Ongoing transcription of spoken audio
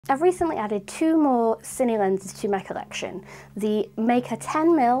I've recently added 2 more cine lenses to my collection. The Meike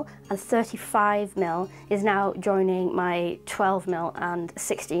 10mm and 35mm is now joining my 12mm and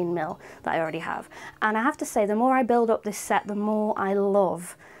 16mm that I already have. And I have to say, the more I build up this set, the more I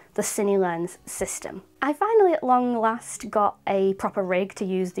love the cine lens system. I finally at long last got a proper rig to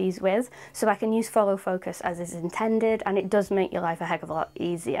use these with, so I can use follow focus as is intended, and it does make your life a heck of a lot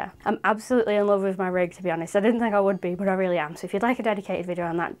easier. I'm absolutely in love with my rig, to be honest. I didn't think I would be, but I really am, so if you'd like a dedicated video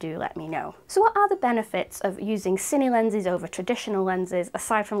on that, do let me know. So what are the benefits of using cine lenses over traditional lenses,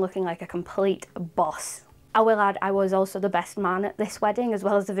 aside from looking like a complete boss? I will add, I was also the best man at this wedding, as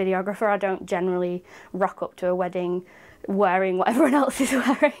well as the videographer. I don't generally rock up to a wedding wearing what everyone else is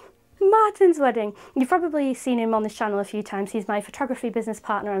wearing. Martin's wedding. You've probably seen him on this channel a few times. He's my photography business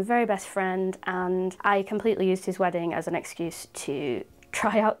partner and very best friend, and I completely used his wedding as an excuse to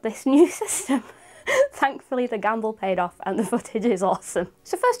try out this new system. Thankfully the gamble paid off and the footage is awesome.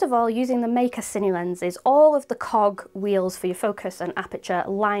 So first of all, using the Meike cine lenses, all of the cog wheels for your focus and aperture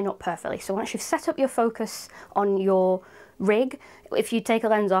line up perfectly. So once you've set up your focus on your rig, if you take a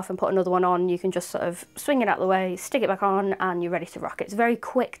lens off and put another one on, you can just sort of swing it out the way, stick it back on, and you're ready to rock. It's very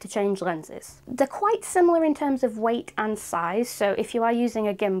quick to change lenses. They're quite similar in terms of weight and size, so if you are using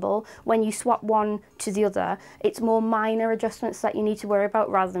a gimbal, when you swap one to the other, it's more minor adjustments that you need to worry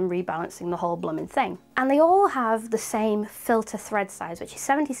about rather than rebalancing the whole blooming thing. And they all have the same filter thread size, which is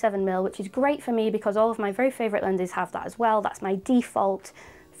 77mm, which is great for me because all of my very favourite lenses have that as well. That's my default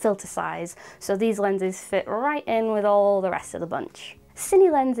filter size, so these lenses fit right in with all the rest of the bunch.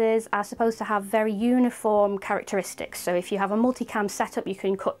 Cine lenses are supposed to have very uniform characteristics, so if you have a multicam setup you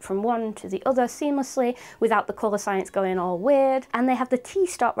can cut from one to the other seamlessly without the colour science going all weird, and they have the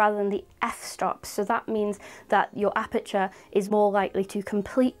T-stop rather than the f-stop, so that means that your aperture is more likely to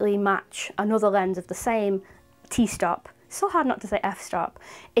completely match another lens of the same T-stop. So hard not to say f-stop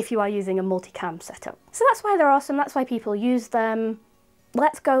if you are using a multicam setup. So that's why they're awesome, that's why people use them.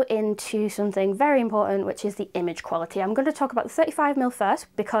 Let's go into something very important, which is the image quality. I'm going to talk about the 35mm first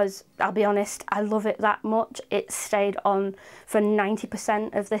because, I'll be honest, I love it that much. It stayed on for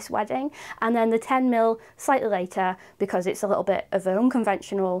 90% of this wedding. And then the 10mm slightly later because it's a little bit of an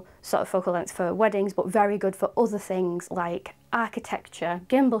unconventional sort of focal length for weddings, but very good for other things like architecture,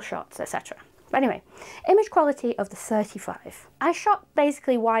 gimbal shots, etc. But anyway, image quality of the 35. I shot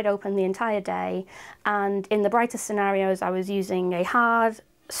basically wide open the entire day, and in the brightest scenarios I was using a hard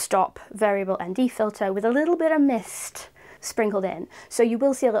stop variable ND filter with a little bit of mist sprinkled in. So you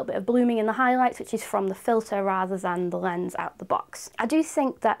will see a little bit of blooming in the highlights, which is from the filter rather than the lens out the box. I do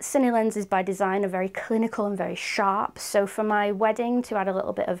think that cine lenses by design are very clinical and very sharp, so for my wedding, to add a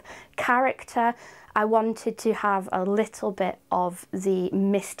little bit of character, I wanted to have a little bit of the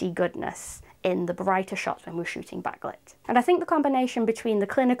misty goodness in the brighter shots when we're shooting backlit. And I think the combination between the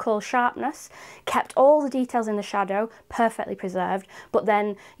clinical sharpness kept all the details in the shadow perfectly preserved, but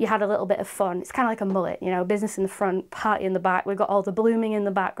then you had a little bit of fun. It's kind of like a mullet, you know, business in the front, party in the back. We've got all the blooming in the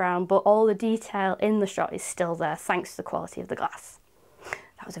background, but all the detail in the shot is still there thanks to the quality of the glass.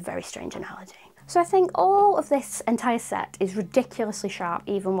 That was a very strange analogy. So I think all of this entire set is ridiculously sharp,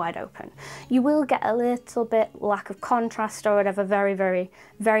 even wide open. You will get a little bit lack of contrast or whatever, very, very,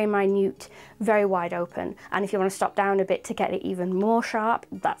 very minute, very wide open. And if you want to stop down a bit to get it even more sharp,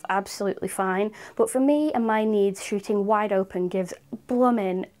 that's absolutely fine. But for me and my needs, shooting wide open gives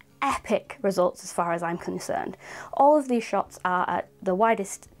blooming epic results as far as I'm concerned. All of these shots are at the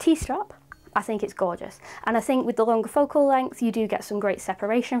widest T-stop. I think it's gorgeous. And I think with the longer focal length, you do get some great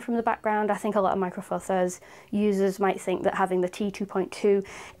separation from the background. I think a lot of Micro Four Thirds users might think that having the T2.2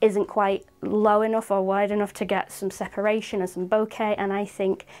 isn't quite low enough or wide enough to get some separation and some bokeh, and I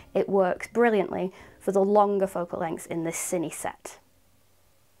think it works brilliantly for the longer focal lengths in this cine set.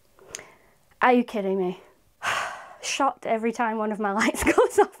 Are you kidding me? Shot every time one of my lights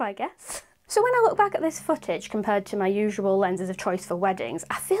goes off, I guess. So when I look back at this footage compared to my usual lenses of choice for weddings,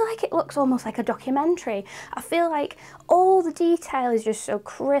 I feel like it looks almost like a documentary. I feel like all the detail is just so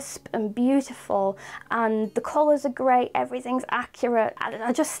crisp and beautiful, and the colours are great, everything's accurate.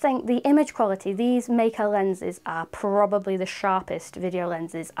 I just think the image quality, these Meike lenses are probably the sharpest video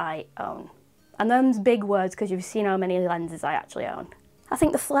lenses I own. And them's big words because you've seen how many lenses I actually own. I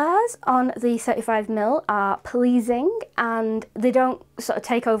think the flares on the 35mm are pleasing, and they don't sort of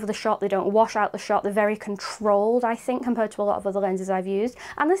take over the shot, they don't wash out the shot, they're very controlled, I think, compared to a lot of other lenses I've used,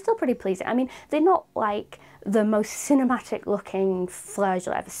 and they're still pretty pleasing. I mean, they're not like the most cinematic looking flares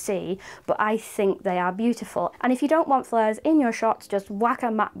you'll ever see, but I think they are beautiful. And if you don't want flares in your shots, just whack a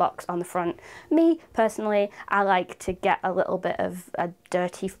matte box on the front. Me, personally, I like to get a little bit of a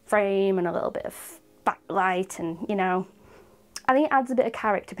dirty frame and a little bit of backlight, and, you know, I think it adds a bit of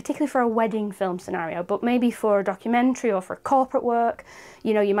character, particularly for a wedding film scenario, but maybe for a documentary or for corporate work,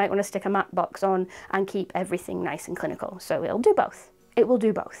 you know, you might want to stick a matte box on and keep everything nice and clinical. So it'll do both. It will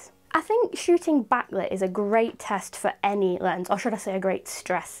do both. I think shooting backlit is a great test for any lens, or should I say a great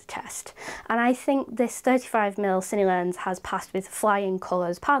stress test. And I think this 35mm cine lens has passed with flying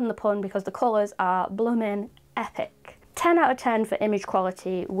colours, pardon the pun, because the colours are blooming epic. 10 out of 10 for image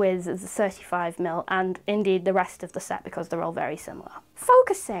quality with the 35mm and indeed the rest of the set because they're all very similar.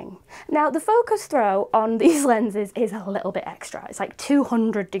 Focusing. Now the focus throw on these lenses is a little bit extra. It's like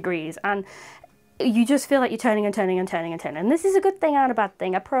 200 degrees and you just feel like you're turning and turning and turning and turning. And this is a good thing and a bad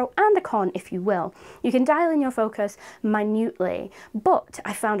thing, a pro and a con, if you will. You can dial in your focus minutely, but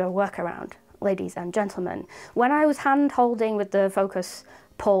I found a workaround, ladies and gentlemen. When I was hand holding with the focus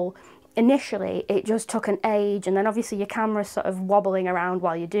pull, initially it just took an age, and then obviously your camera's sort of wobbling around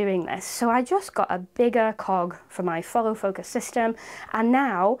while you're doing this. So I just got a bigger cog for my follow focus system, and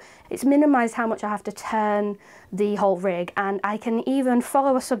now it's minimized how much I have to turn the whole rig, and I can even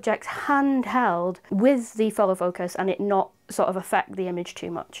follow a subject handheld with the follow focus and it not sort of affect the image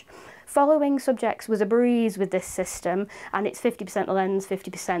too much. Following subjects was a breeze with this system, and it's 50% the lens,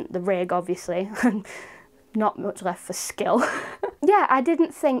 50% the rig, obviously. Not much left for skill. Yeah, I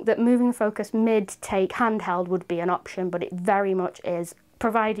didn't think that moving focus mid-take handheld would be an option, but it very much is,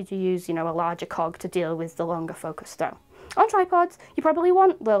 provided you use, you know, a larger cog to deal with the longer focus throw. On tripods, you probably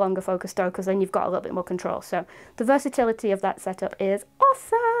want the longer focus throw because then you've got a little bit more control. So the versatility of that setup is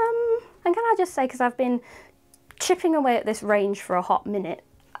awesome. And can I just say, because I've been chipping away at this range for a hot minute,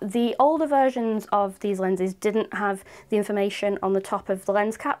 the older versions of these lenses didn't have the information on the top of the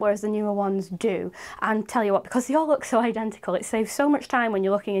lens cap, whereas the newer ones do. And tell you what, because they all look so identical, it saves so much time when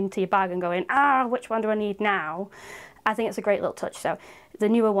you're looking into your bag and going, which one do I need now? I think it's a great little touch. So the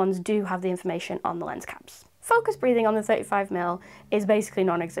newer ones do have the information on the lens caps. Focus breathing on the 35mm is basically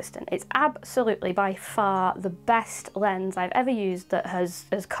non-existent. It's absolutely by far the best lens I've ever used that has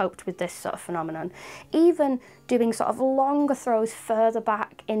coped with this sort of phenomenon. Even doing sort of longer throws further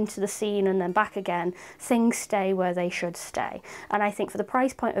back into the scene and then back again, things stay where they should stay. And I think for the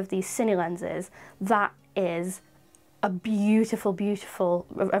price point of these cine lenses, that is a beautiful, beautiful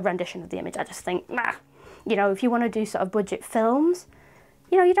rendition of the image. I just think, you know, if you want to do sort of budget films,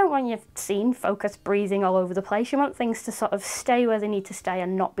 you know, you don't want your scene focus breathing all over the place. You want things to sort of stay where they need to stay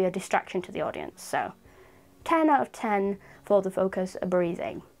and not be a distraction to the audience. So 10 out of 10 for the focus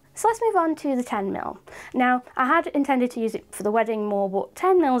breathing. So let's move on to the 10mm. Now, I had intended to use it for the wedding more, but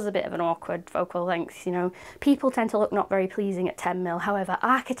 10mm is a bit of an awkward focal length, you know. People tend to look not very pleasing at 10mm. However,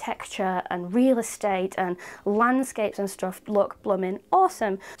 architecture and real estate and landscapes and stuff look blooming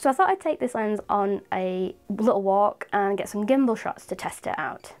awesome. So I thought I'd take this lens on a little walk and get some gimbal shots to test it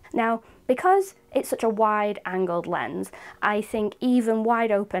out. Now, because it's such a wide-angled lens, I think even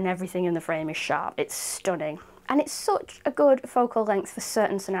wide open, everything in the frame is sharp. It's stunning. And it's such a good focal length for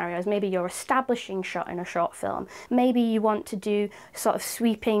certain scenarios. Maybe you're establishing shot in a short film. Maybe you want to do sort of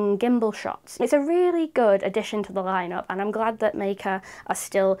sweeping gimbal shots. It's a really good addition to the lineup, and I'm glad that Meike are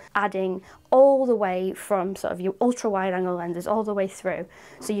still adding all the way from sort of your ultra wide angle lenses all the way through.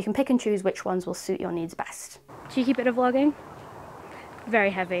 So you can pick and choose which ones will suit your needs best. Cheeky bit of vlogging.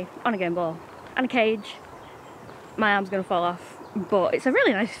 Very heavy on a gimbal and a cage. My arm's gonna fall off, but it's a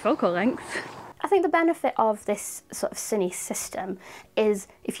really nice focal length. I think the benefit of this sort of cine system is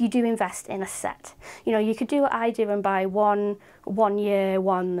if you do invest in a set. You know, you could do what I do and buy one year,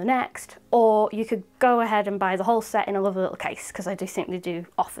 one the next, or you could go ahead and buy the whole set in a lovely little case, because I do think they do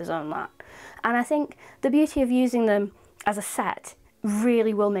offers on that. And I think the beauty of using them as a set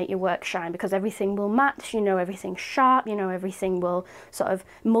really will make your work shine, because everything will match, you know, everything's sharp, you know, everything will sort of,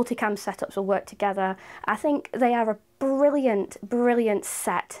 multicam setups will work together. I think they are a brilliant, brilliant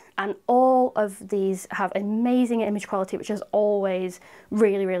set, and all of these have amazing image quality, which has always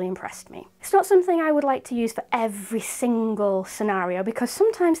really, really impressed me. It's not something I would like to use for every single scenario, because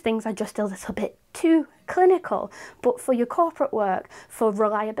sometimes things are just a little bit too clinical, but for your corporate work, for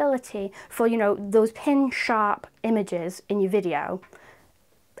reliability, for, you know, those pin sharp images in your video,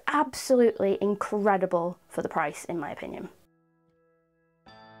 absolutely incredible for the price, in my opinion.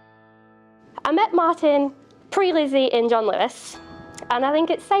 I met Martin pre-Lizzie in John Lewis, and I think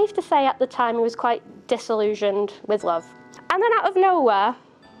it's safe to say at the time he was quite disillusioned with love. And then out of nowhere,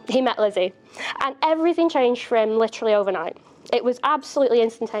 he met Lizzie, and everything changed for him literally overnight. It was absolutely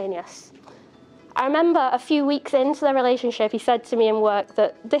instantaneous. I remember a few weeks into the relationship, he said to me in work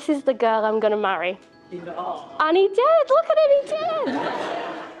that this is the girl I'm gonna marry. And he did, look at him, he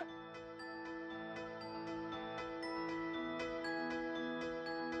did!